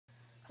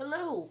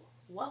Hello,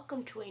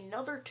 welcome to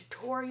another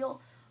tutorial,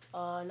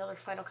 another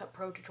Final Cut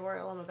Pro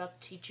tutorial. I'm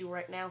about to teach you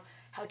right now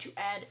how to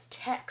add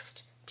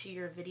text to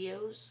your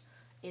videos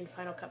in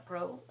Final Cut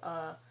Pro.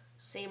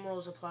 Same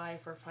rules apply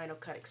for Final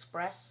Cut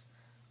Express,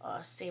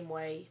 same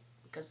way,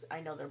 because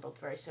I know they're both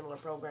very similar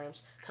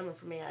programs. Coming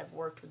from me, I've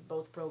worked with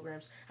both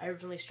programs. I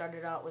originally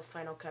started out with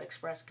Final Cut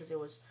Express because it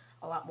was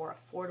a lot more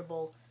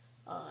affordable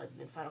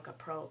than Final Cut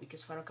Pro,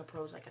 because Final Cut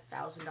Pro is like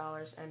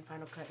 $1,000 and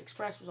Final Cut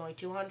Express was only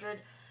 $200.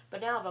 But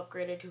now I've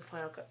upgraded to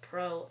Final Cut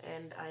Pro,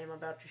 and I am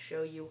about to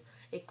show you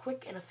a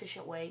quick and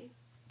efficient way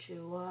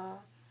to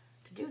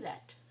do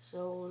that.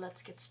 So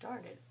let's get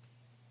started.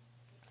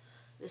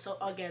 This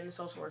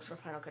also works for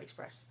Final Cut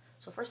Express.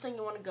 So first thing,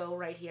 you want to go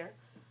right here.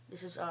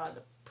 This is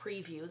the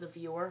preview, the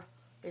viewer.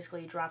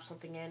 Basically, you drop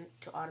something in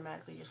to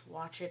automatically just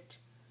watch it.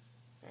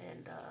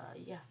 And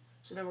yeah.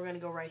 So then we're going to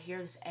go right here,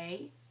 this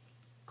A.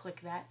 Click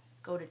that.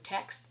 Go to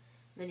text.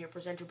 Then you're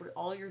presented with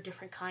all your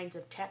different kinds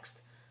of text.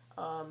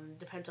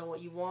 Depends on what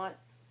you want.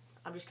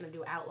 I'm just going to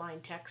do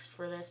outline text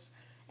for this.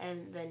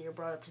 And then you're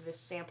brought up to this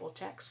sample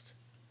text.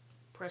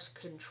 Press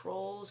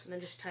Controls and then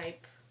just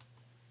type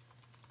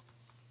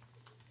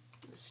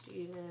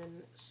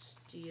Stephen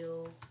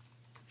Steel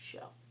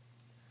Show.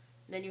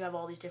 And then you have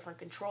all these different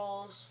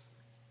controls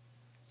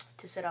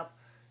to set up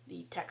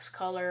the text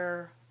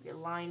color, the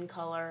line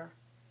color,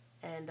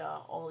 and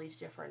all these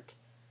different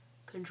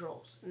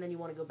controls. And then you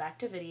want to go back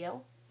to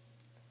video.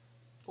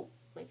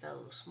 Make that a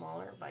little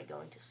smaller by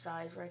going to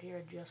size right here,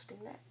 adjusting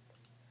that.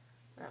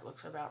 That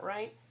looks about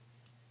right.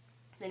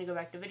 Then you go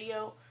back to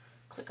video,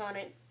 click on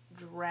it,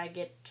 drag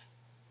it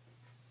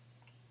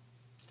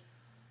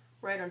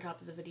right on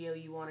top of the video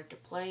you want it to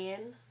play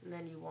in, and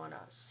then you want to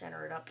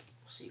center it up.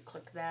 So you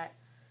click that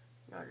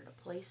in order to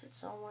place it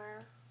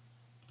somewhere.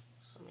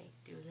 So let me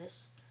do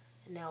this,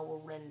 and now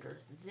we'll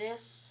render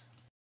this.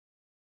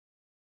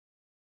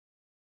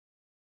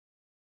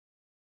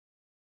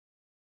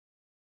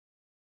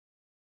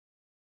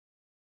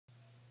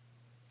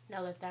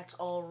 Now that that's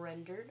all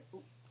rendered,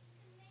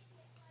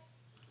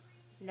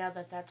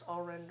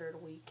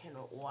 we can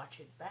watch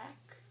it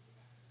back.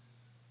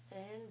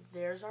 And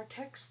there's our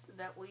text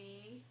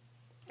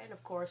and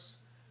of course,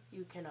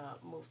 you can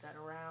move that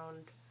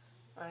around.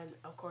 And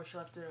of course,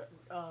 you'll have to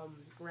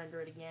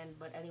render it again,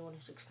 but anyone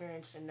who's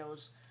experienced and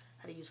knows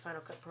how to use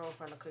Final Cut Pro,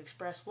 Final Cut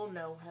Express will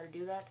know how to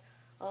do that.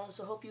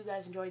 So hope you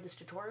guys enjoyed this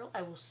tutorial.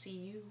 I will see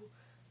you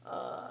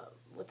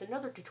with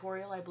another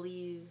tutorial, I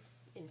believe,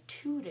 in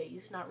 2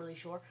 days, not really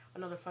sure,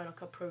 another Final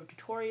Cut Pro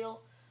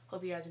tutorial.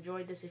 Hope you guys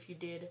enjoyed this. If you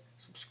did,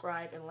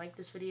 subscribe and like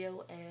this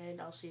video, and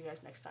I'll see you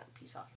guys next time. Peace out.